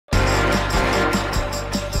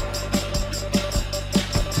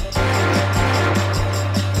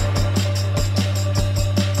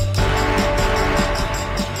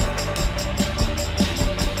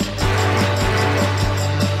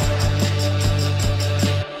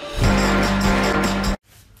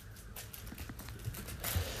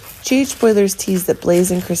HGH Boilers tease that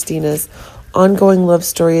Blaze and Kristina's ongoing love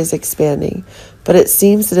story is expanding, but it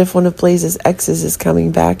seems that if one of Blaze's exes is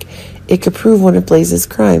coming back, it could prove one of Blaze's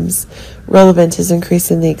crimes. Relevant is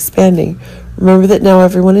increasingly expanding. Remember that now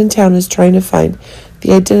everyone in town is trying to find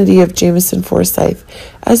the identity of Jameson Forsyth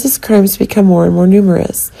as his crimes become more and more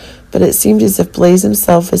numerous. But it seemed as if Blaze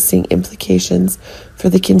himself was seeing implications for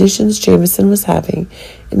the conditions Jameson was having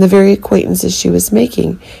in the very acquaintances she was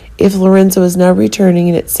making. If Lorenzo is now returning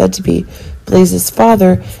and it's said to be Blaze's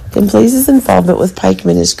father, then Blaze's involvement with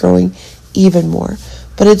Pikeman is growing even more.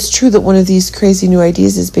 But it's true that one of these crazy new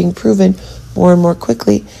ideas is being proven more and more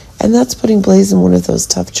quickly, and that's putting Blaze in one of those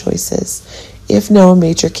tough choices. If now a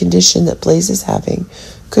major condition that Blaze is having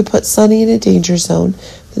could put Sonny in a danger zone,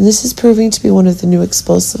 then this is proving to be one of the new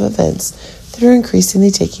explosive events that are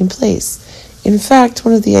increasingly taking place. In fact,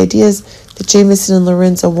 one of the ideas that Jameson and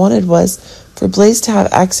Lorenzo wanted was for Blaze to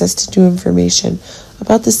have access to new information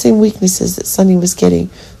about the same weaknesses that Sonny was getting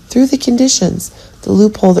through the conditions, the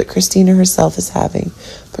loophole that Kristina herself is having.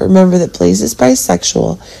 But remember that Blaze is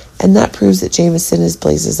bisexual, and that proves that Jameson is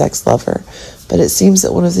Blaze's ex-lover. But it seems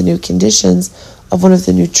that one of the new conditions of one of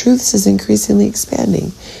the new truths is increasingly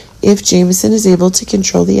expanding. If Jameson is able to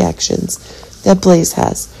control the actions that Blaze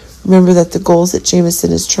has, remember that the goals that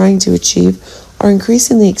Jameson is trying to achieve are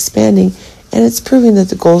increasingly expanding, and it's proving that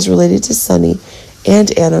the goals related to Sonny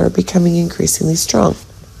and Anna are becoming increasingly strong.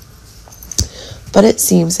 But it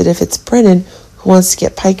seems that if it's Brennan who wants to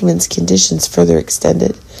get Pikeman's conditions further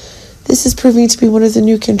extended, this is proving to be one of the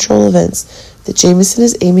new control events that Jameson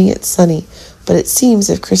is aiming at Sonny. But it seems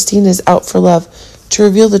if Kristina is out for love to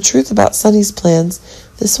reveal the truth about Sonny's plans,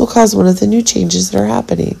 this will cause one of the new changes that are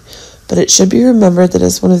happening. But it should be remembered that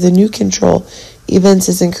as one of the new control events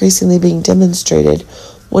is increasingly being demonstrated,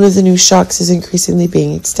 one of the new shocks is increasingly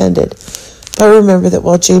being extended. But remember that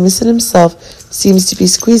while Jameson himself seems to be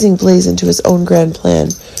squeezing Blaze into his own grand plan,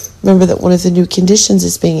 remember that one of the new conditions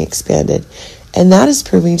is being expanded, and that is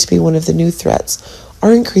proving to be one of the new threats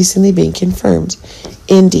are increasingly being confirmed.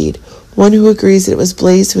 Indeed, one who agrees that it was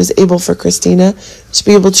Blaze who was able for Kristina to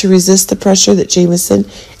be able to resist the pressure that Jameson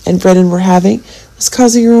and Brennan were having was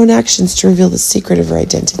causing her own actions to reveal the secret of her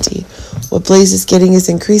identity. What Blaze is getting is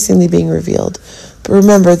increasingly being revealed. But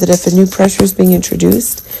remember that if a new pressure is being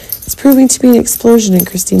introduced, it's proving to be an explosion in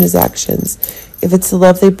Kristina's actions. If it's the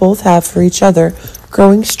love they both have for each other,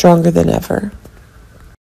 growing stronger than ever.